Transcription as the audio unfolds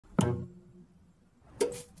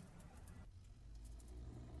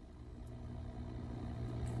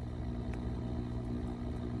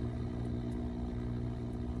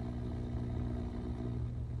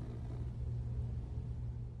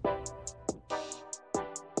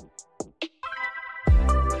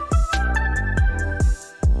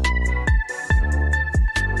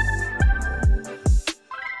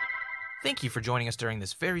thank you for joining us during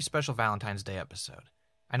this very special Valentine's Day episode.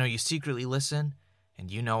 I know you secretly listen, and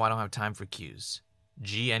you know I don't have time for cues.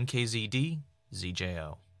 GNKZD,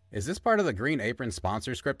 ZJO. Is this part of the Green Apron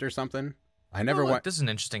sponsor script or something? I never went. This is an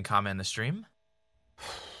interesting comment in the stream.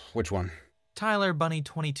 Which one? Tyler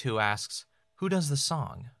Bunny22 asks, who does the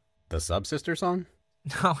song? The Subsister song?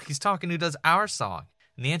 No, he's talking who does our song.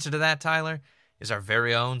 And the answer to that, Tyler, is our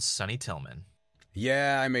very own Sonny Tillman.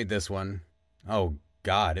 Yeah, I made this one. Oh,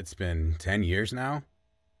 God, it's been 10 years now?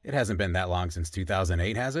 It hasn't been that long since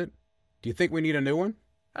 2008, has it? Do you think we need a new one?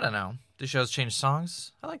 I don't know. Do shows change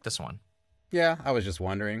songs? I like this one. Yeah, I was just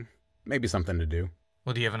wondering. Maybe something to do.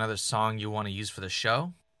 Well, do you have another song you want to use for the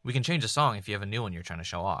show? We can change a song if you have a new one you're trying to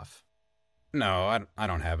show off. No, I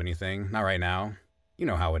don't have anything. Not right now. You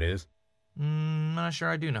know how it is. I'm not sure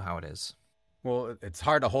I do know how it is. Well, it's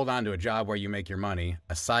hard to hold on to a job where you make your money,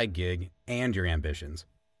 a side gig, and your ambitions.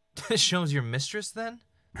 This show's your mistress, then?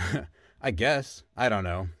 I guess. I don't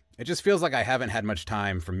know. It just feels like I haven't had much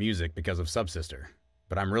time for music because of Subsister.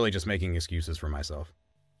 But I'm really just making excuses for myself.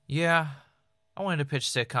 Yeah. I wanted to pitch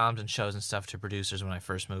sitcoms and shows and stuff to producers when I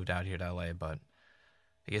first moved out here to LA, but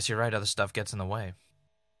I guess you're right, other stuff gets in the way.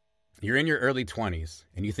 You're in your early 20s,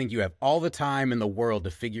 and you think you have all the time in the world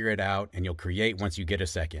to figure it out, and you'll create once you get a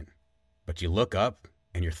second. But you look up,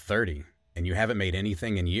 and you're 30, and you haven't made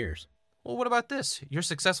anything in years. Well, what about this? You're a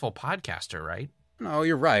successful podcaster, right? No,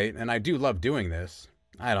 you're right, and I do love doing this.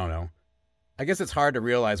 I don't know. I guess it's hard to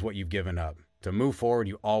realize what you've given up. To move forward,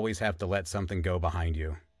 you always have to let something go behind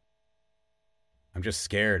you. I'm just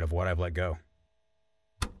scared of what I've let go.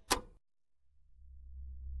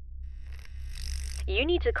 You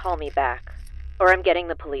need to call me back, or I'm getting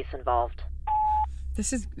the police involved.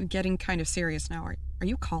 This is getting kind of serious now. Are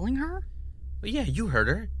you calling her? Well, yeah, you heard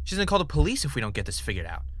her. She's gonna call the police if we don't get this figured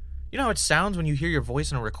out. You know how it sounds when you hear your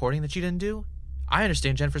voice in a recording that you didn't do? I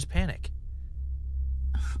understand Jennifer's panic.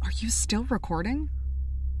 Are you still recording?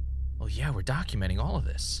 Well, yeah, we're documenting all of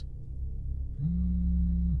this.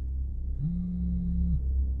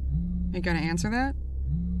 Are you gonna answer that?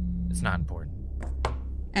 It's not important.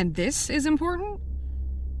 And this is important?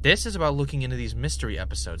 This is about looking into these mystery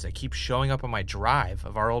episodes that keep showing up on my drive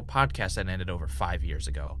of our old podcast that ended over 5 years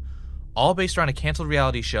ago. All based around a canceled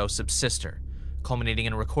reality show, Subsister, culminating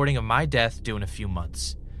in a recording of my death due in a few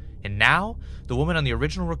months. And now, the woman on the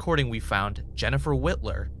original recording we found, Jennifer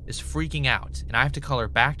Whitler, is freaking out, and I have to call her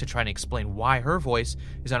back to try and explain why her voice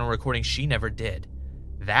is on a recording she never did.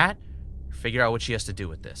 That, or figure out what she has to do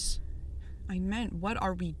with this. I meant, what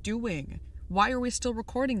are we doing? Why are we still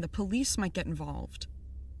recording? The police might get involved.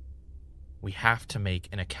 We have to make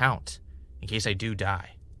an account, in case I do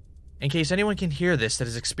die. In case anyone can hear this that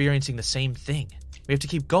is experiencing the same thing. We have to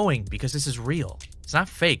keep going because this is real. It's not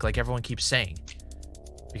fake like everyone keeps saying.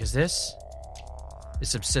 Because this is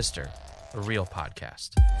Subsister, a real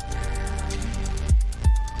podcast.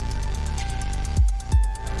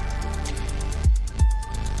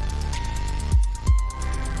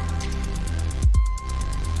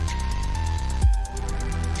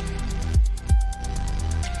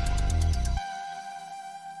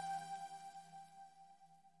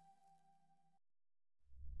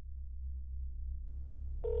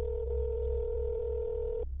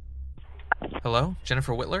 Hello,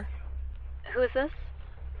 Jennifer Whitler? Who is this?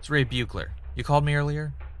 It's Ray Buchler. You called me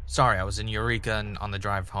earlier? Sorry, I was in Eureka and on the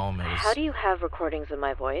drive home. How do you have recordings of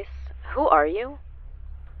my voice? Who are you?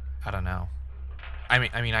 I don't know. I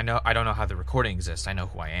don't know how the recording exists. I know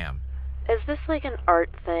who I am. Is this like an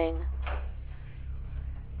art thing?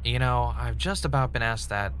 You know, I've just about been asked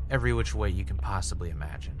that every which way you can possibly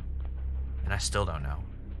imagine. And I still don't know.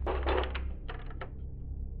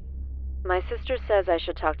 My sister says I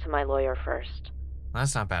should talk to my lawyer first. Well,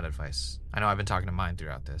 that's not bad advice. I know I've been talking to mine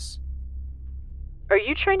throughout this. Are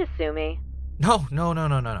you trying to sue me? No.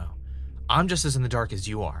 I'm just as in the dark as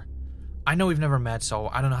you are. I know we've never met, so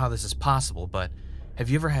I don't know how this is possible, but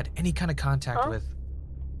have you ever had any kind of contact with...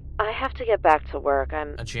 I have to get back to work.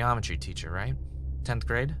 I'm... A geometry teacher, right? 10th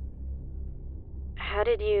grade? How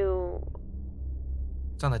did you...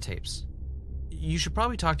 It's on the tapes. You should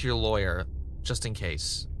probably talk to your lawyer, just in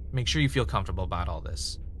case. Make sure you feel comfortable about all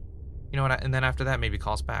this. You know what, and then after that, maybe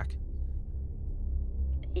call us back.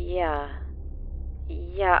 Yeah,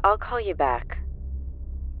 I'll call you back.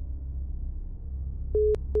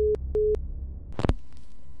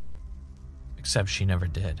 Except she never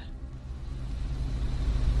did.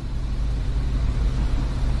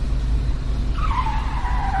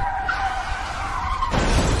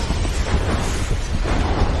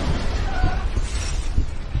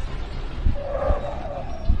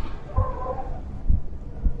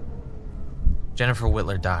 Jennifer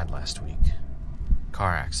Whitler died last week.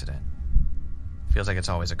 Car accident. Feels like it's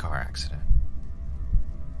always a car accident.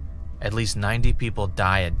 At least 90 people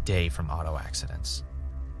die a day from auto accidents.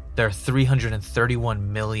 There are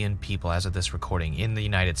 331 million people as of this recording in the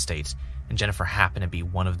United States, and Jennifer happened to be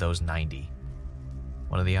one of those 90.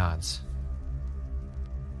 What are the odds?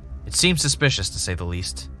 It seems suspicious, to say the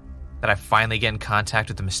least, that I finally get in contact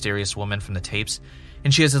with the mysterious woman from the tapes,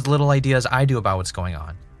 and she has as little idea as I do about what's going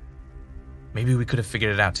on. Maybe we could have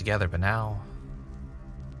figured it out together, but now...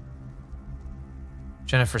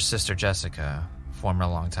 Jennifer's sister, Jessica, former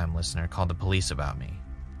longtime listener, called the police about me.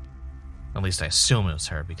 At least I assume it was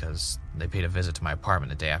her, because they paid a visit to my apartment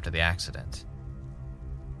the day after the accident.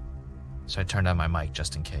 So I turned on my mic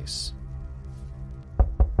just in case.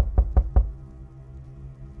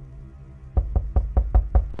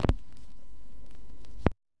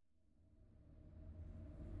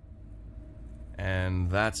 And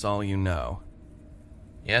that's all you know?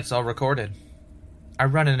 Yeah, it's all recorded. I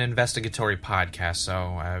run an investigatory podcast, so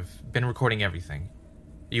I've been recording everything.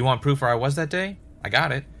 You want proof where I was that day? I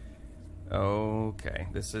got it. Okay,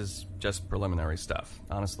 this is just preliminary stuff.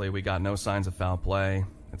 Honestly, we got no signs of foul play.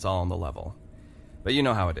 It's all on the level. But you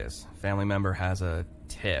know how it is. Family member has a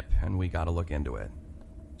tip, and we gotta look into it.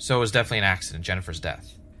 So it was definitely an accident, Jennifer's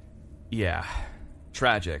death. Yeah.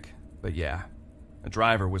 Tragic, but yeah. A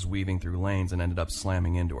driver was weaving through lanes and ended up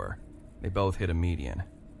slamming into her. They both hit a median.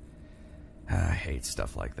 I hate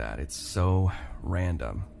stuff like that. It's so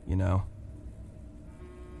random, you know?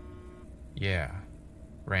 Yeah,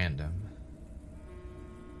 random.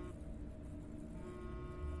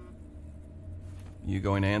 You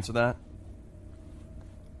going to answer that?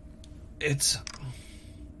 It's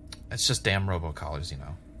just damn robocallers, you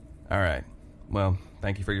know. Alright. Well,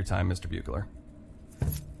 thank you for your time, Mr. Buechler.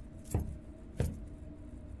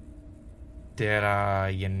 Did,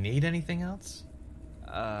 you need anything else?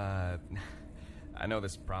 I know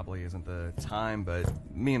this probably isn't the time, but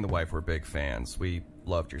me and the wife were big fans. We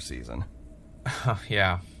loved your season.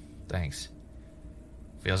 Yeah, thanks.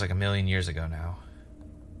 Feels like a million years ago now.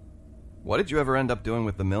 What did you ever end up doing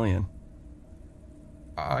with the million?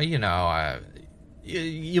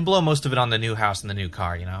 You blow most of it on the new house and the new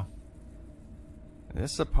car, you know?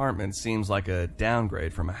 This apartment seems like a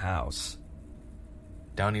downgrade from a house.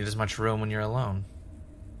 Don't need as much room when you're alone.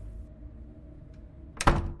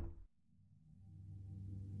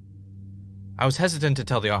 I was hesitant to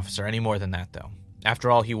tell the officer any more than that, though.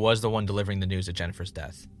 After all, he was the one delivering the news of Jennifer's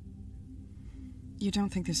death. You don't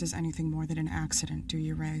think this is anything more than an accident, do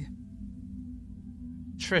you, Ray?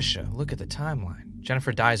 Trisha, look at the timeline.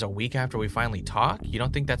 Jennifer dies a week after we finally talk? You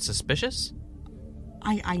don't think that's suspicious?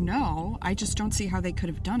 I know. I just don't see how they could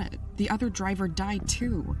have done it. The other driver died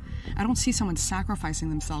too. I don't see someone sacrificing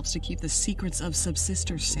themselves to keep the secrets of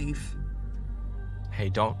Subsister safe. Hey,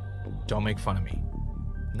 don't make fun of me.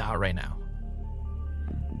 Not right now.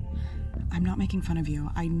 I'm not making fun of you.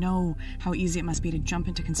 I know how easy it must be to jump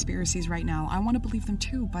into conspiracies right now. I want to believe them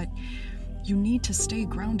too, but you need to stay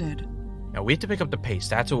grounded. Now, we have to pick up the pace.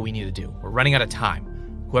 That's what we need to do. We're running out of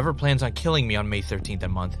time. Whoever plans on killing me on May 13th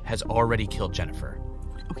and month has already killed Jennifer.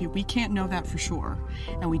 Okay, we can't know that for sure.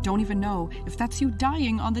 And we don't even know if that's you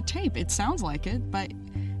dying on the tape. It sounds like it, but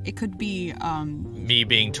it could be, Me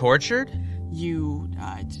being tortured? You,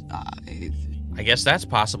 I guess that's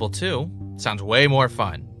possible, too. Sounds way more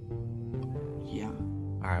fun. Yeah.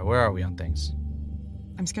 Alright, where are we on things?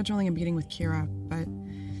 I'm scheduling a meeting with Kira, but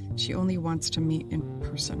she only wants to meet in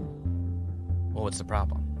person. Well, what's the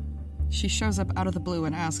problem? She shows up out of the blue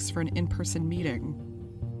and asks for an in-person meeting.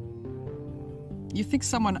 You think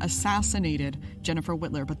someone assassinated Jennifer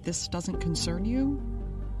Whitler, but this doesn't concern you?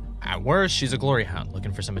 At worst, she's a glory hound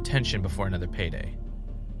looking for some attention before another payday.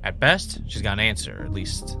 At best, she's got an answer, or at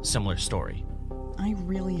least similar story. I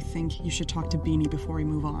really think you should talk to Beanie before we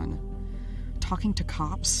move on. Talking to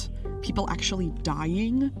cops? People actually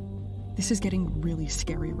dying? This is getting really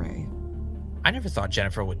scary, Ray. I never thought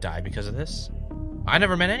Jennifer would die because of this. I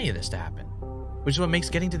never meant any of this to happen, which is what makes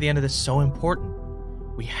getting to the end of this so important.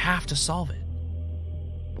 We have to solve it.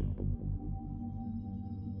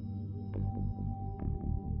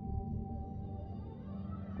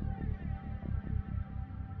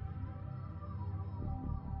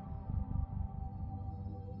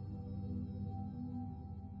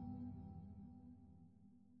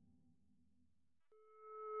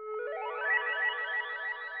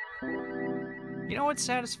 You know what's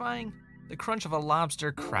satisfying? The crunch of a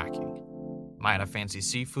lobster cracking. Am I at a fancy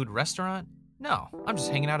seafood restaurant? No, I'm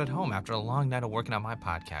just hanging out at home after a long night of working on my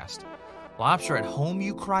podcast. Lobster at home,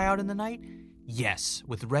 you cry out in the night? Yes,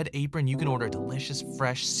 with Red Apron, you can order delicious,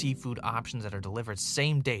 fresh seafood options that are delivered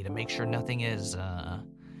same day to make sure nothing is,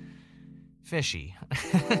 fishy.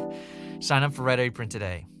 Sign up for Red Apron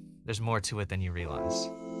today. There's more to it than you realize.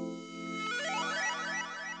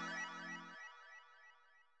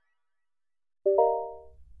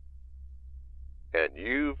 And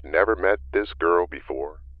you've never met this girl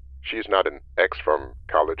before? She's not an ex from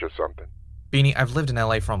college or something? Beanie, I've lived in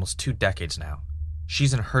LA for almost 2 decades now.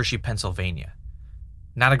 She's in Hershey, Pennsylvania.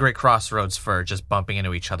 Not a great crossroads for just bumping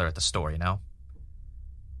into each other at the store, you know?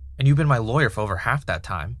 And you've been my lawyer for over half that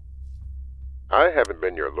time. I haven't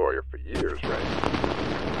been your lawyer for years, Ray.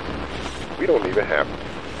 We don't even have to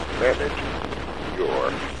manage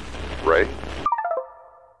your Ray.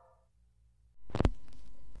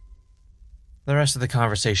 The rest of the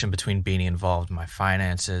conversation between Beanie involved my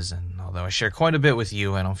finances, and although I share quite a bit with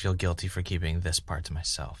you, I don't feel guilty for keeping this part to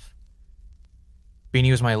myself.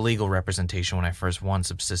 Beanie was my legal representation when I first won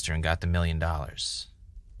Subsister and got the $1 million.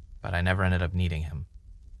 But I never ended up needing him.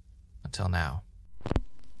 Until now.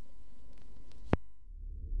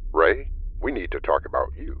 Ray, we need to talk about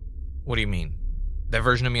you. What do you mean? That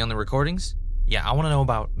version of me on the recordings? Yeah, I want to know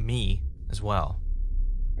about me as well.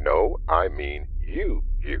 No, I mean you.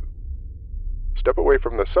 Step away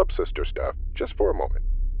from the Subsister stuff just for a moment.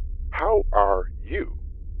 How are you?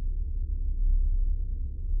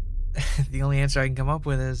 The only answer I can come up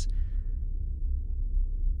with is...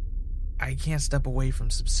 I can't step away from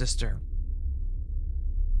Subsister.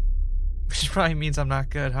 Which probably means I'm not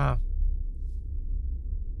good, huh?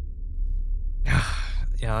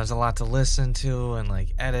 You know, there's a lot to listen to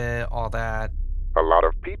and, edit, all that. A lot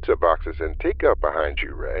of pizza boxes and takeout behind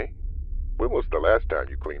you, Ray. When was the last time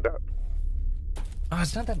you cleaned up? Oh,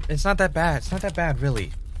 it's not that bad. It's not that bad,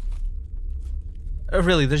 really.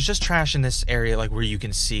 Really, there's just trash in this area, where you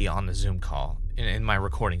can see on the Zoom call in my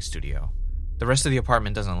recording studio. The rest of the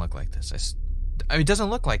apartment doesn't look like this. It doesn't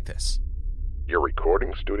look like this. Your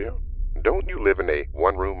recording studio? Don't you live in a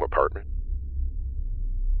one-room apartment?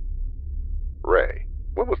 Ray,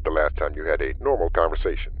 when was the last time you had a normal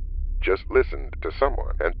conversation? Just listened to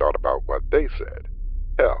someone and thought about what they said.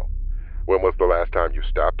 Hell, when was the last time you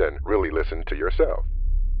stopped and really listened to yourself?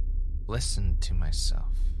 Listened to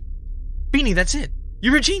myself. Beanie, that's it.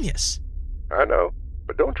 You're a genius. I know,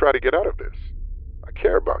 but don't try to get out of this. I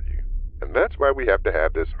care about you, and that's why we have to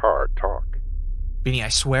have this hard talk. Beanie, I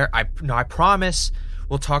swear, I promise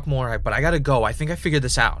we'll talk more, but I gotta go. I think I figured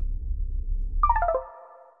this out.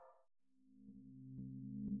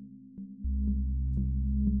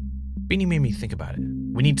 Beanie made me think about it.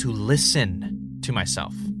 We need to listen to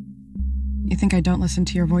myself. You think I don't listen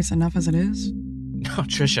to your voice enough as it is? No,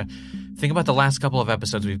 Trisha. Think about the last couple of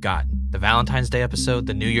episodes we've gotten. The Valentine's Day episode,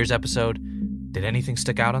 the New Year's episode. Did anything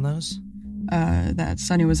stick out on those? That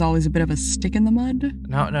Sonny was always a bit of a stick in the mud?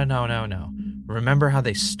 No. Remember how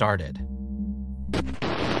they started.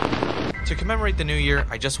 To commemorate the new year,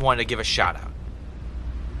 I just wanted to give a shout out.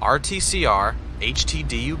 RTCR,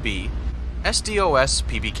 HTDUB, SDOS,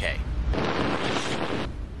 PBK.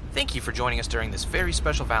 Thank you for joining us during this very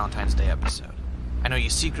special Valentine's Day episode. I know you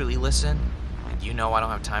secretly listen, and you know I don't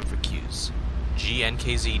have time for cues.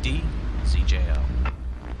 GNKZD, ZJO.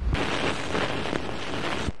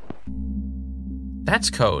 That's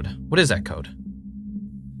code. What is that code?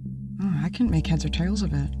 Oh, I couldn't make heads or tails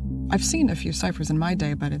of it. I've seen a few ciphers in my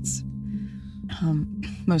day, but it's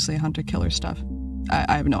mostly hunter-killer stuff.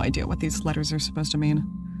 I have no idea what these letters are supposed to mean.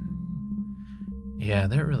 Yeah,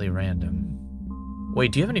 they're really random.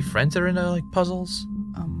 Wait, do you have any friends that are into, puzzles?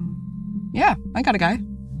 Yeah, I got a guy.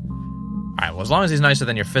 Alright, well, as long as he's nicer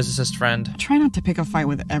than your physicist friend. Try not to pick a fight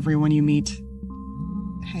with everyone you meet.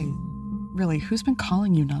 Hey, really, who's been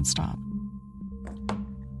calling you nonstop?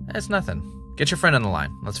 It's nothing. Get your friend on the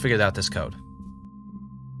line. Let's figure out this code.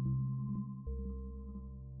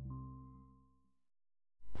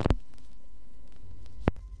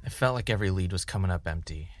 I felt like every lead was coming up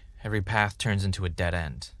empty. Every path turns into a dead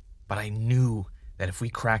end. But I knew that if we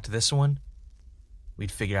cracked this one,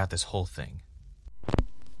 we'd figure out this whole thing.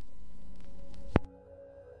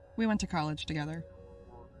 We went to college together.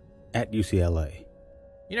 At UCLA.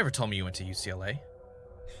 You never told me you went to UCLA.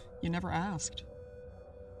 You never asked.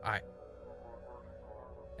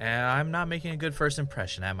 And I'm not making a good first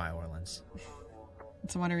impression, am I, Orleans?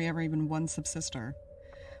 It's a wonder you ever even won Subsister.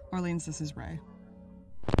 Orleans, this is Ray.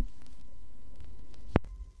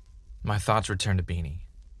 My thoughts returned to Beanie.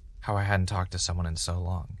 How I hadn't talked to someone in so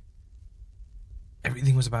long.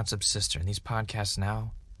 Everything was about Subsister, and these podcasts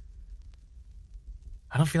now...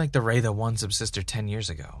 I don't feel like the Ray that won Subsister 10 years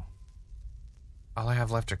ago. All I have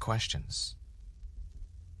left are questions.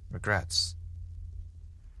 Regrets.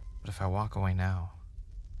 But if I walk away now...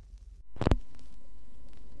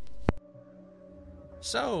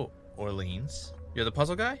 So, Orleans, you're the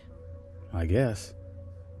puzzle guy? I guess.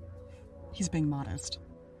 He's being modest.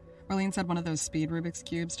 Orlean said one of those speed Rubik's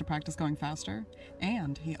Cubes to practice going faster,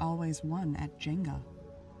 and he always won at Jenga.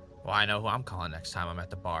 Well, I know who I'm calling next time I'm at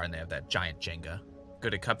the bar and they have that giant Jenga.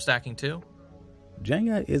 Good at cup stacking, too?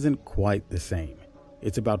 Jenga isn't quite the same.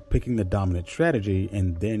 It's about picking the dominant strategy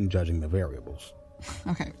and then judging the variables.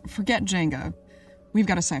 Okay, forget Jenga. We've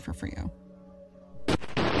got a cipher for you.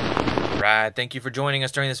 Right, thank you for joining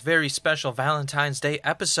us during this very special Valentine's Day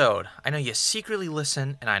episode. I know you secretly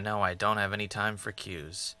listen, and I know I don't have any time for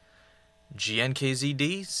cues.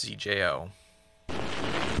 GNKZD, CJO.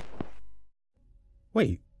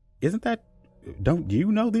 Wait, isn't that... Don't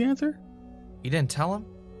you know the answer? You didn't tell him?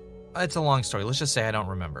 It's a long story. Let's just say I don't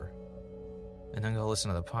remember. And then go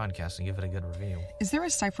listen to the podcast and give it a good review. Is there a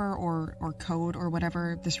cipher or code or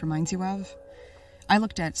whatever this reminds you of? I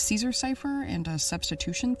looked at Caesar cipher and a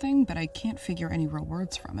substitution thing, but I can't figure any real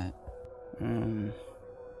words from it.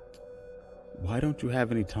 Why don't you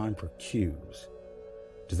have any time for cues?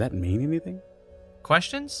 Does that mean anything?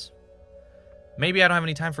 Questions? Maybe I don't have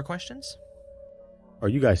any time for questions? Are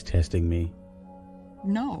you guys testing me?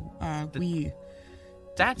 No, we...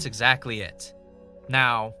 That's exactly it.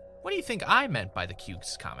 Now, what do you think I meant by the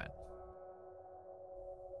cues comment?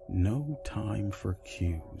 No time for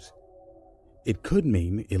cues. It could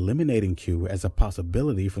mean eliminating Q as a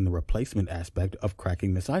possibility from the replacement aspect of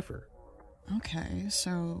cracking the cipher. Okay,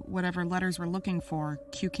 so whatever letters we're looking for,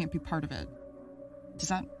 Q can't be part of it. Does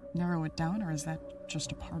that narrow it down, or is that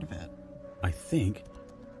just a part of it? I think...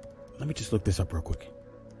 Let me just look this up real quick.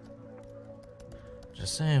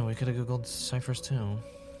 Just saying, we could have Googled ciphers too.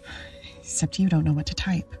 Except you don't know what to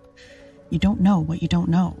type. You don't know what you don't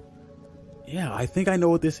know. Yeah, I think I know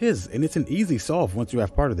what this is, and it's an easy solve once you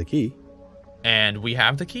have part of the key. And we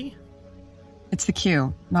have the key? It's the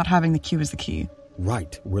Q. Not having the Q is the key.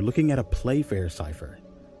 Right, we're looking at a Playfair cipher.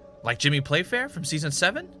 Like Jimmy Playfair from season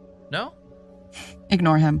 7? No?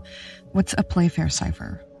 Ignore him. What's a Playfair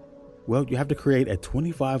cipher? Well, you have to create a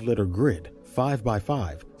 25-letter grid, 5 by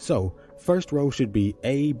 5. So, first row should be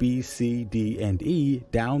A, B, C, D, and E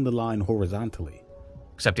down the line horizontally.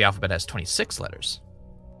 Except the alphabet has 26 letters.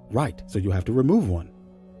 Right, so you have to remove one.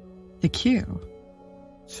 The Q.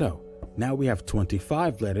 So, now we have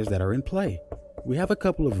 25 letters that are in play. We have a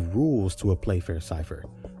couple of rules to a Playfair cipher.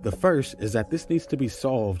 The first is that this needs to be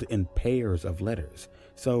solved in pairs of letters.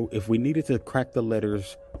 So if we needed to crack the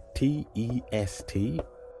letters T, E, S, T,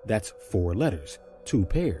 that's 4 letters, 2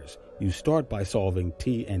 pairs. You start by solving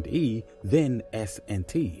T and E, then S and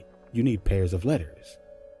T. You need pairs of letters.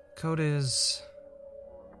 Code is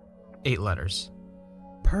 8 letters.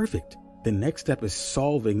 Perfect. The next step is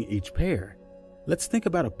solving each pair. Let's think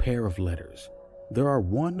about a pair of letters. There are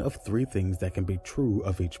one of 3 things that can be true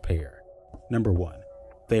of each pair. Number 1,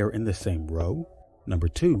 they are in the same row. Number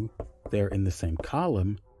 2, they are in the same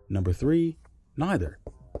column. Number 3, neither.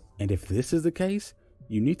 And if this is the case,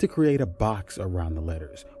 you need to create a box around the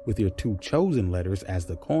letters, with your 2 chosen letters as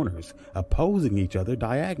the corners, opposing each other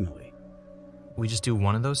diagonally. We just do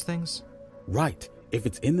one of those things? Right. If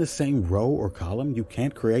it's in the same row or column, you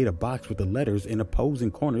can't create a box with the letters in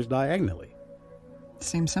opposing corners diagonally.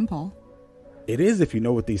 Seems simple. It is if you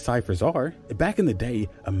know what these ciphers are. Back in the day,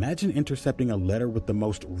 imagine intercepting a letter with the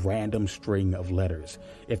most random string of letters.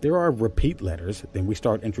 If there are repeat letters, then we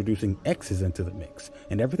start introducing X's into the mix,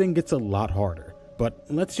 and everything gets a lot harder. But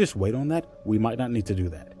let's just wait on that. We might not need to do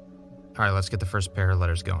that. All right, let's get the first pair of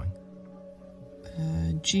letters going.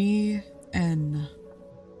 G, N.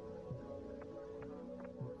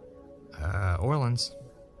 Orleans.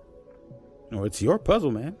 No, it's your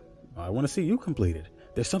puzzle, man. I want to see you complete it.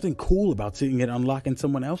 There's something cool about seeing it unlock in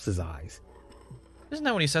someone else's eyes. Isn't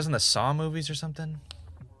that what he says in the Saw movies or something?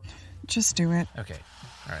 Just do it. Okay,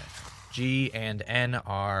 all right. G and N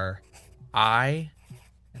are I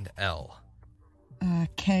and L.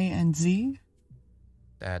 K and Z?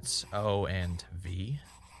 That's O and V.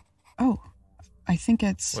 Oh, I think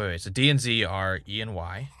it's... Wait, so D and Z are E and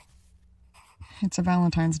Y. It's a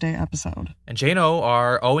Valentine's Day episode. And J and O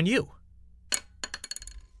are O and U.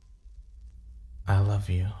 I love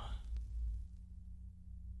you.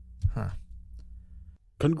 Huh.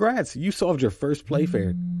 Congrats, you solved your first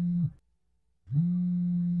Playfair.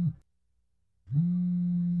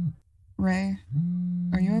 Ray,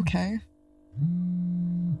 are you okay?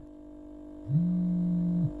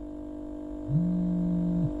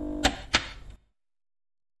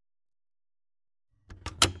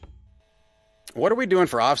 What are we doing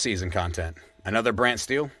for off-season content? Another Brant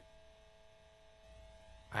Steele?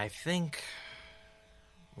 I think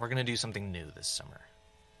we're going to do something new this summer.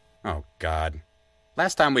 Oh, God.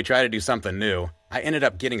 Last time we tried to do something new, I ended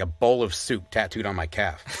up getting a bowl of soup tattooed on my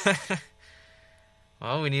calf.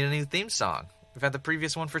 Well, we need a new theme song. We've had the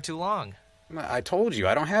previous one for too long. I told you,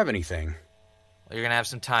 I don't have anything. Well, you're gonna have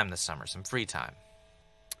some time this summer, some free time.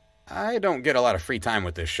 I don't get a lot of free time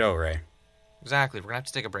with this show, Ray. Exactly, we're gonna have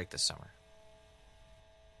to take a break this summer.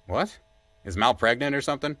 What? Is Mal pregnant or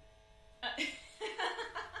something?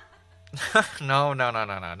 No,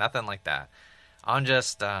 nothing like that. I'm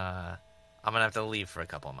gonna have to leave for a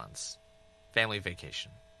couple of months. Family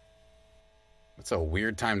vacation. That's a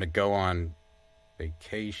weird time to go on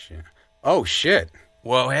vacation. Oh, shit.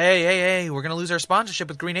 Whoa, hey, we're gonna lose our sponsorship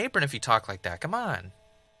with Green Apron if you talk like that. Come on.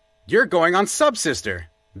 You're going on Subsister.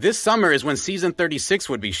 This summer is when season 36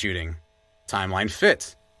 would be shooting. Timeline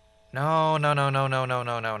fits. No.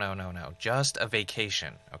 Just a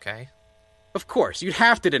vacation, okay? Of course, you'd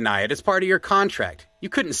have to deny it. It's part of your contract. You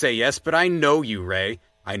couldn't say yes, but I know you, Ray.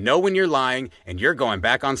 I know when you're lying, and you're going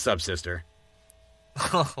back on Subsister.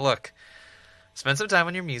 Look, spend some time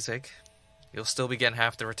on your music. You'll still be getting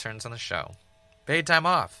half the returns on the show. Paid time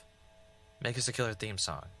off. Make us a killer theme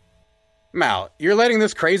song. Mal, you're letting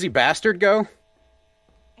this crazy bastard go?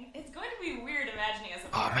 It's going to be weird imagining us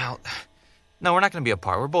Oh, apart. Mal. No, we're not going to be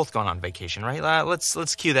apart. We're both going on vacation, right?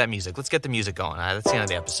 Let's cue that music. Let's get the music going. That's the end of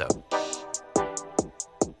the episode.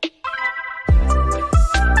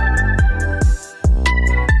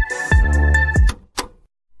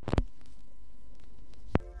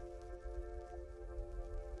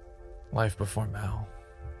 Life before Mal.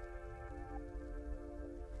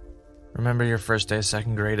 Remember your first day of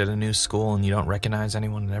second grade at a new school and you don't recognize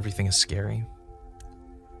anyone and everything is scary?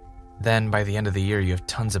 Then, by the end of the year, you have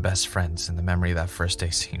tons of best friends and the memory of that first day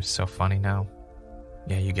seems so funny now.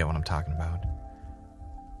 Yeah, you get what I'm talking about.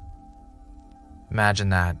 Imagine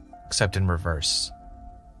that, except in reverse.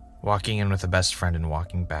 Walking in with a best friend and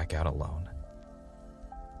walking back out alone.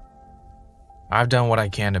 I've done what I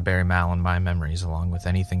can to bury Mal in my memories along with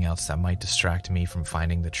anything else that might distract me from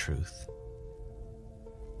finding the truth.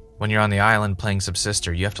 When you're on the island playing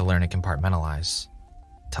Subsister, you have to learn to compartmentalize.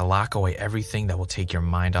 To lock away everything that will take your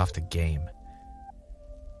mind off the game.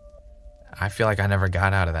 I feel like I never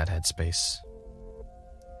got out of that headspace.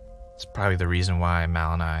 It's probably the reason why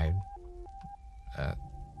Mal and I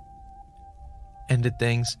ended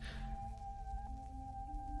things.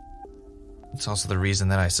 It's also the reason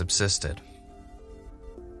that I subsisted.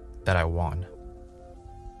 That I won.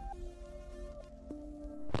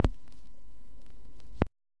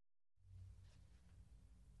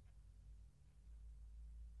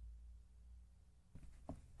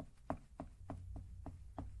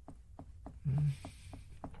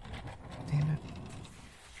 Damn it.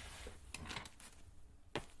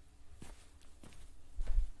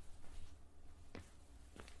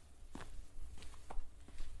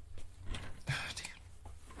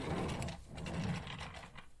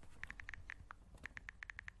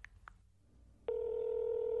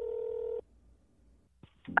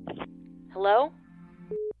 Hello?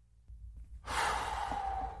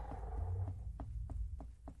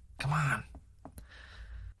 Come on.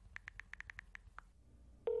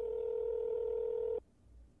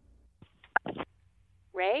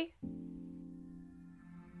 Ray?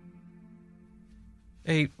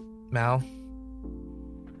 Hey, Mal.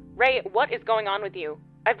 Ray, what is going on with you?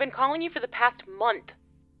 I've been calling you for the past month.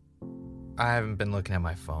 I haven't been looking at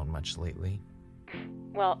my phone much lately.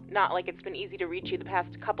 Well, not like it's been easy to reach you the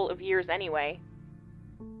past couple of years anyway.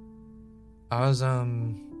 I was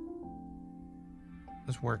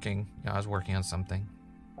working. Yeah, I was working on something.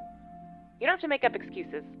 You don't have to make up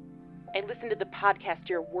excuses. I listened to the podcast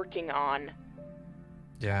you're working on.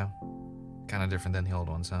 Yeah. Kind of different than the old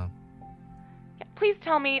ones, huh? Yeah, please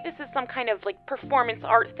tell me this is some kind of, performance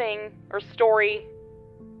art thing or story.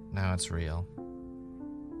 No, it's real.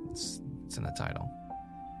 It's in the title.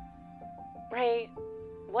 Ray,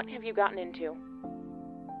 what have you gotten into?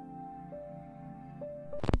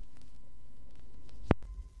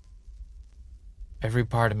 Every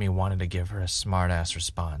part of me wanted to give her a smart-ass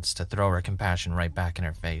response, to throw her compassion right back in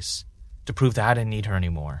her face, to prove that I didn't need her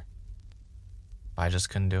anymore. But I just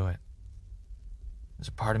couldn't do it. There's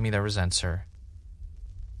a part of me that resents her,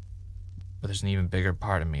 but there's an even bigger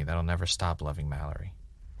part of me that'll never stop loving Mallory.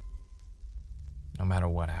 No matter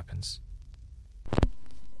what happens.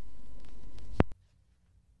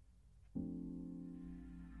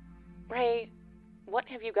 Ray, what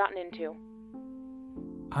have you gotten into?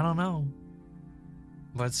 I don't know.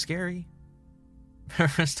 But it's scary.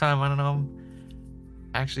 First time, I don't know,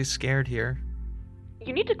 I'm actually scared here.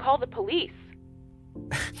 You need to call the police.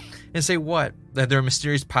 And say what? That there are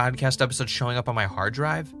mysterious podcast episodes showing up on my hard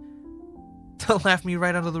drive? They'll laugh me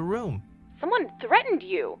right out of the room. Someone threatened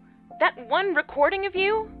you. That one recording of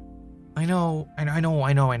you? I know.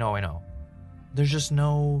 There's just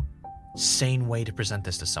no sane way to present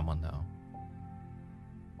this to someone, though.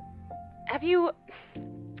 Have you,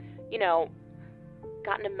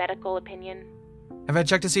 gotten a medical opinion? Have I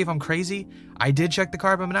checked to see if I'm crazy? I did check the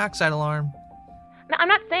carbon monoxide alarm. No, I'm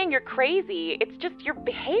not saying you're crazy. It's just your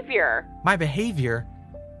behavior. My behavior?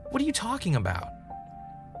 What are you talking about?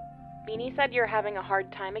 Beanie said you're having a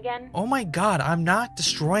hard time again. Oh my god, I'm not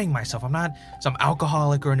destroying myself. I'm not some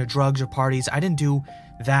alcoholic or into drugs or parties. I didn't do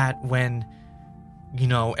that when,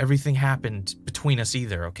 everything happened between us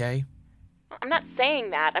either, okay? I'm not saying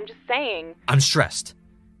that. I'm just saying... I'm stressed.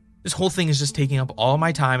 This whole thing is just taking up all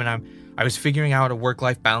my time, and I was figuring out a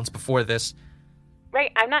work-life balance before this.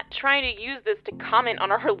 Right, I'm not trying to use this to comment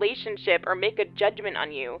on our relationship or make a judgment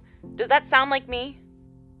on you. Does that sound like me?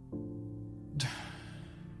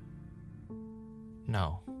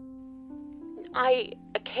 No. I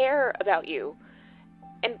care about you.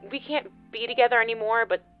 And we can't be together anymore,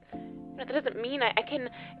 but that doesn't mean I can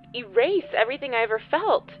erase everything I ever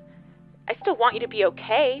felt. I still want you to be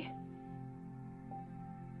okay.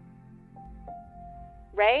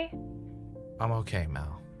 Ray? I'm okay,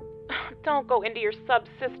 Mal. Don't go into your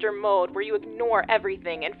Subsister mode where you ignore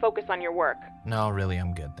everything and focus on your work. No, really,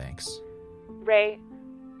 I'm good, thanks. Ray,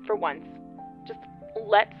 for once, just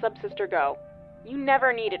let Subsister go. You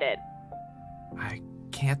never needed it. I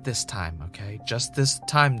can't this time, okay? Just this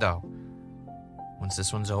time, though. Once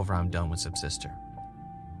this one's over, I'm done with Subsister.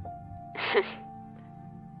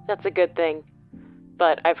 That's a good thing,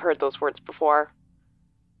 but I've heard those words before.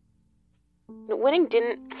 Winning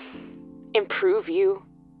didn't improve you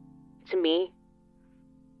to me.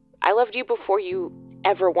 I loved you before you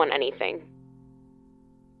ever won anything.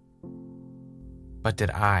 But did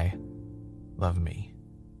I love me?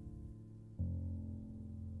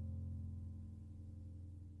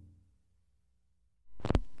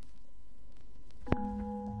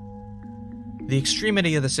 The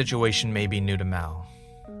extremity of the situation may be new to Mal,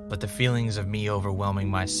 but the feelings of me overwhelming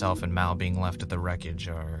myself and Mal being left at the wreckage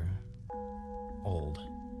are old.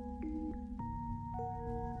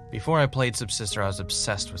 Before I played Subsister, I was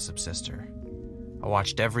obsessed with Subsister. I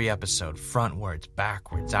watched every episode, frontwards,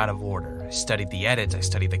 backwards, out of order. I studied the edits, I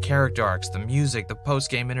studied the character arcs, the music, the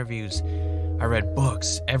post-game interviews. I read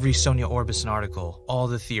books, every Sonia Orbison article, all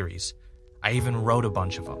the theories. I even wrote a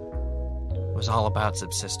bunch of them. It was all about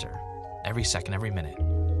Subsister. Every second, every minute.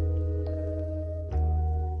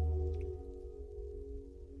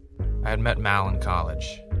 I had met Mal in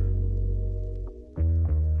college.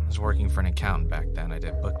 I was working for an accountant back then. I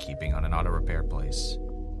did bookkeeping on an auto repair place.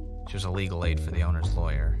 She was a legal aid for the owner's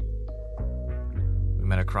lawyer. We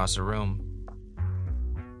met across a room.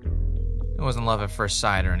 It wasn't love at first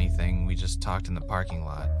sight or anything. We just talked in the parking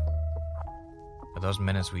lot. But those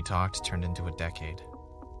minutes we talked turned into a decade.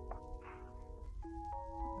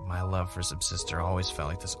 My love for Subsister always felt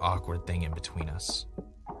like this awkward thing in between us.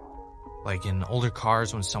 Like in older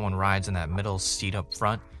cars when someone rides in that middle seat up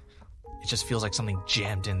front, it just feels like something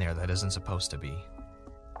jammed in there that isn't supposed to be.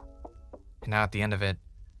 And now at the end of it,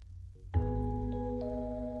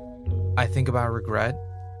 I think about regret.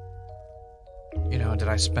 Did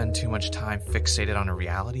I spend too much time fixated on a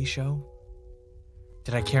reality show?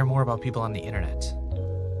 Did I care more about people on the internet?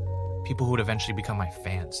 People who would eventually become my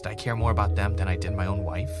fans. Did I care more about them than I did my own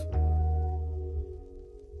wife?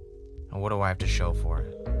 And what do I have to show for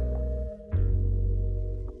it?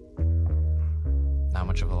 Not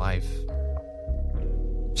much of a life.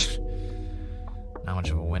 Not much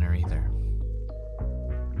of a winner either.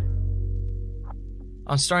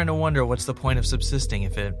 I'm starting to wonder what's the point of subsisting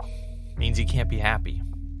if it means you can't be happy.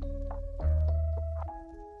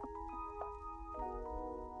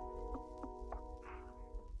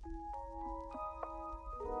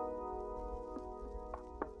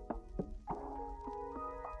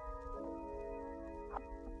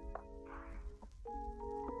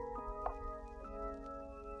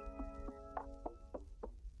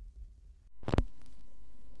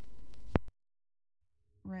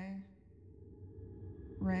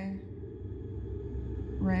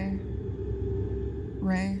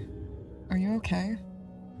 Ray, are you okay?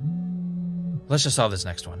 Let's just solve this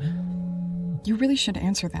next one. You really should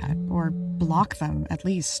answer that, or block them, at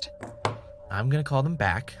least. I'm gonna call them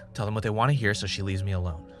back, tell them what they want to hear so she leaves me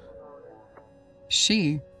alone.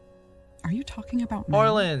 She? Are you talking about me?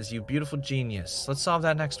 Orleans, you beautiful genius. Let's solve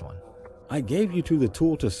that next one. I gave you the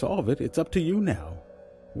tool to solve it. It's up to you now.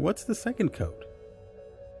 What's the second code?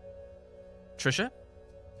 Trisha?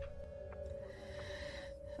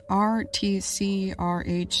 RTCRHTDUB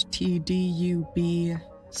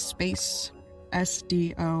space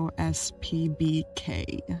SDOSPBK.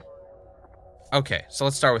 Okay, so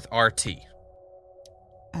let's start with RT.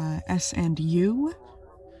 S and U?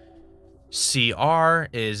 CR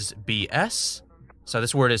is BS. So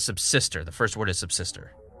this word is subsister. The first word is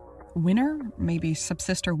subsister. Winner? Maybe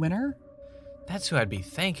Subsister Winner? That's who I'd be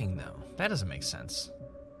thanking, though. That doesn't make sense.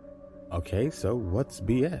 Okay, so what's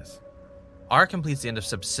BS? R completes the end of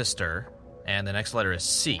subsister, and the next letter is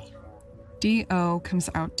C. DO comes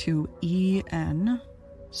out to EN.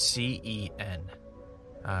 CEN.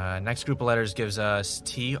 Next group of letters gives us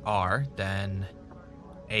TR, then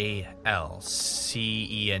AL.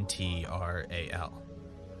 CENTRAL.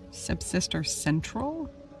 Subsister Central?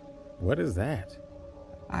 What is that?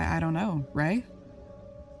 I don't know. Ray?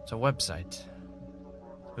 It's a website.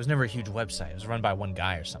 It was never a huge website. It was run by one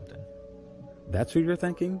guy or something. That's who you're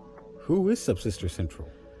thinking? Who is Subsister Central?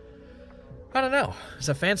 I don't know. It's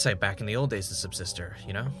a fan site back in the old days of Subsister,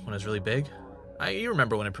 you know, when it was really big. You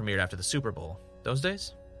remember when it premiered after the Super Bowl. Those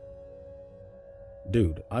days?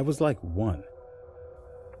 Dude, I was like 1.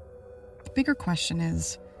 The bigger question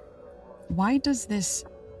is, why does this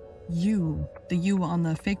you, the you on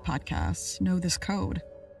the fake podcasts, know this code,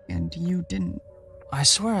 and you didn't? I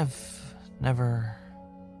swear I've never...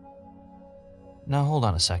 Now, hold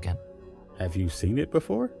on a second. Have you seen it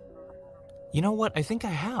before? You know what? I think I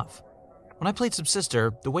have. When I played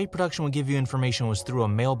Subsister, the way production would give you information was through a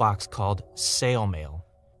mailbox called Sail Mail.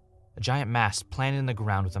 A giant mast planted in the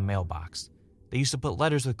ground with a mailbox. They used to put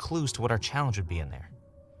letters with clues to what our challenge would be in there.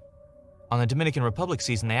 On the Dominican Republic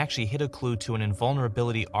season, they actually hid a clue to an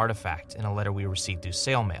invulnerability artifact in a letter we received through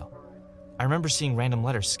Sail Mail. I remember seeing random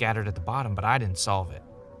letters scattered at the bottom, but I didn't solve it.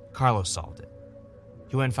 Carlos solved it.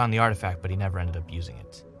 He went and found the artifact, but he never ended up using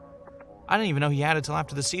it. I didn't even know he had it till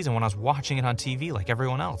after the season when I was watching it on TV like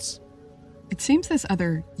everyone else. It seems this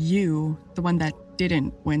other you, the one that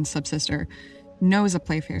didn't win Subsister, knows a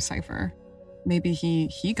Playfair cipher. Maybe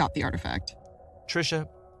he got the artifact. Trisha,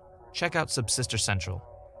 check out Subsister Central.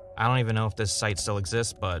 I don't even know if this site still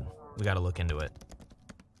exists, but we gotta look into it.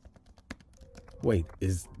 Wait,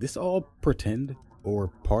 is this all pretend? Or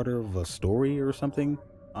part of a story or something?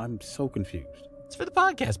 I'm so confused. It's for the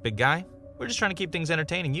podcast, big guy. We're just trying to keep things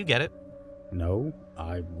entertaining, you get it. No,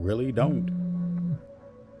 I really don't.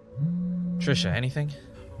 Trisha, anything?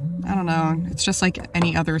 I don't know. It's just like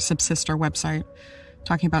any other Subsister website.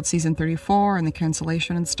 Talking about season 34 and the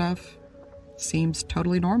cancellation and stuff. Seems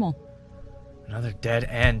totally normal. Another dead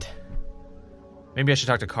end. Maybe I should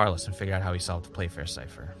talk to Carlos and figure out how he solved the Playfair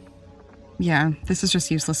cipher. Yeah, this is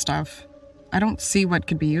just useless stuff. I don't see what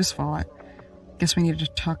could be useful. I guess we need to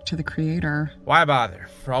talk to the creator. Why bother?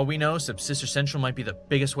 For all we know, Subsister Central might be the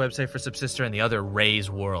biggest website for Subsister in the other Ray's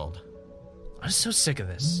world. I'm so sick of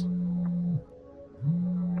this.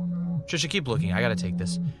 Trisha, keep looking. I gotta take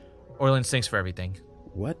this. Orleans, thanks for everything.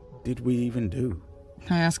 What did we even do?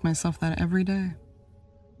 I ask myself that every day.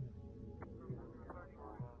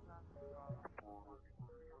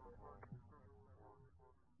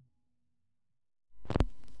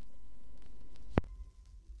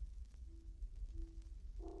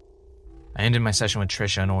 I ended my session with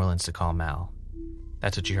Trisha and Orleans to call Mal.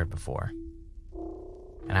 That's what you heard before.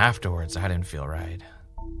 And afterwards, I didn't feel right.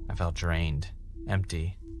 I felt drained,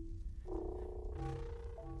 empty.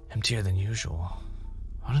 Emptier than usual.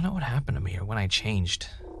 I don't know what happened to me or when I changed.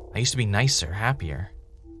 I used to be nicer, happier.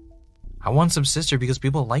 I won Subsister because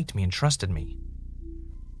people liked me and trusted me.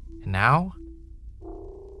 And now,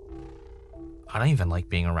 I don't even like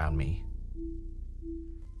being around me.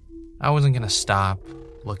 I wasn't gonna stop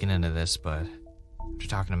looking into this, but after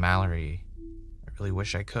talking to Mallory, I really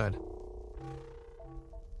wish I could.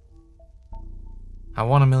 I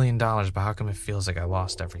won $1 million, but how come it feels like I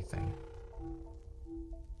lost everything?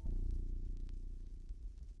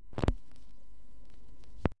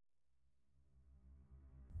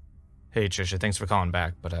 Hey, Trisha, thanks for calling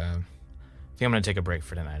back, but I think I'm gonna take a break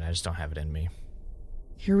for tonight. I just don't have it in me.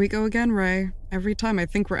 Here we go again, Ray. Every time I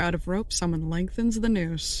think we're out of rope, someone lengthens the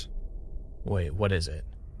noose. Wait, what is it?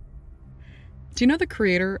 Do you know the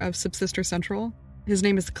creator of Subsister Central? His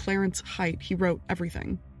name is Clarence Height. He wrote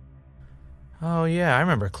everything. Oh, yeah, I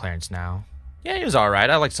remember Clarence now. Yeah, he was alright.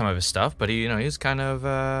 I liked some of his stuff, but he was kind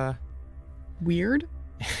of, Weird?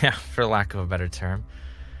 yeah, for lack of a better term.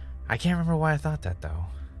 I can't remember why I thought that, though.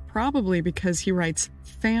 Probably because he writes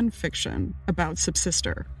fan fiction about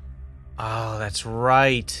Subsister. Oh, that's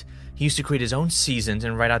right. He used to create his own seasons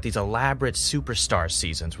and write out these elaborate superstar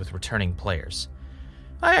seasons with returning players.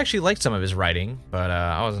 I actually liked some of his writing, but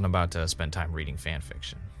I wasn't about to spend time reading fan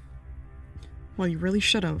fiction. Well, you really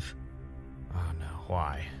should have. Oh no,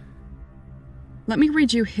 why? Let me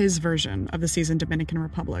read you his version of the season Dominican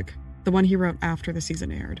Republic, the one he wrote after the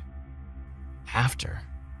season aired. After?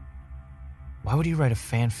 Why would he write a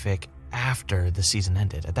fanfic after the season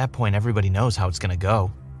ended. At that point, everybody knows how it's going to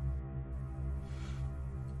go.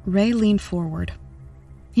 Ray leaned forward.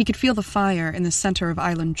 He could feel the fire in the center of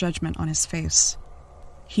Island Judgment on his face.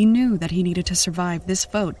 He knew that he needed to survive this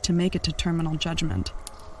vote to make it to Terminal Judgment.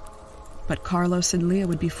 But Carlos and Leah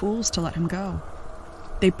would be fools to let him go.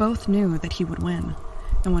 They both knew that he would win,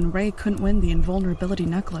 and when Ray couldn't win the invulnerability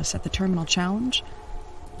necklace at the Terminal Challenge,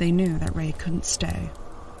 they knew that Ray couldn't stay.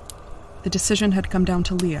 The decision had come down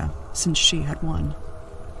to Leah, since she had won.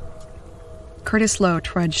 Curtis Lowe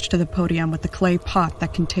trudged to the podium with the clay pot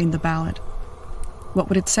that contained the ballot. What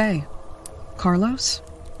would it say? Carlos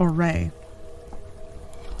or Ray?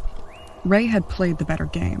 Ray had played the better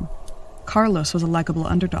game. Carlos was a likable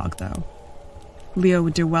underdog, though. Leo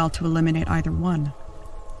would do well to eliminate either one.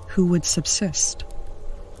 Who would subsist?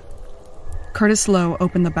 Curtis Lowe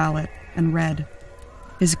opened the ballot and read.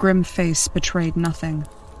 His grim face betrayed nothing.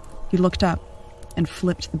 He looked up and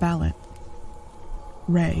flipped the ballot.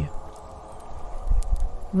 Ray.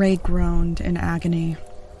 Ray groaned in agony.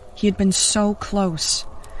 He had been so close,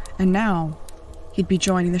 and now he'd be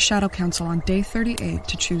joining the Shadow Council on day 38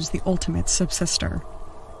 to choose the ultimate Subsister.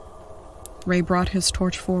 Ray brought his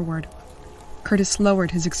torch forward. Curtis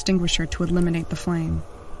lowered his extinguisher to eliminate the flame.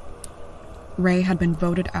 Ray had been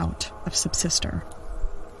voted out of Subsister.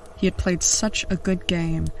 He had played such a good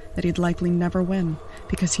game that he'd likely never win,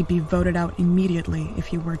 because he'd be voted out immediately if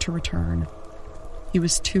he were to return. He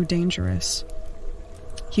was too dangerous.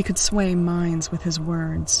 He could sway minds with his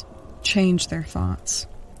words, change their thoughts,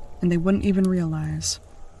 and they wouldn't even realize.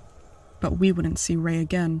 But we wouldn't see Ray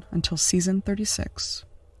again until season 36.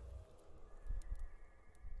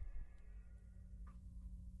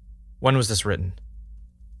 When was this written?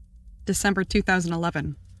 December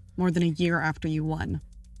 2011, more than a year after you won.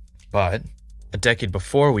 But a decade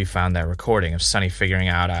before we found that recording of Sonny figuring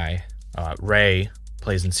out Ray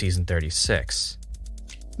plays in season 36.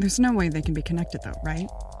 There's no way they can be connected, though, right?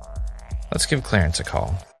 Let's give Clarence a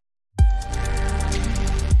call.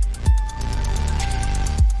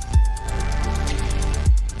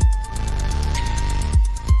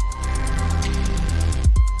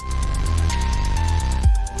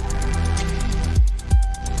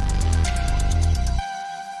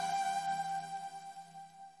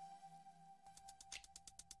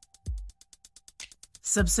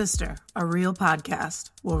 Subsister, a real podcast,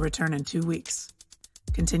 will return in 2 weeks.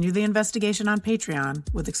 Continue the investigation on Patreon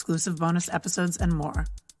with exclusive bonus episodes and more.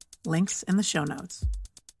 Links in the show notes.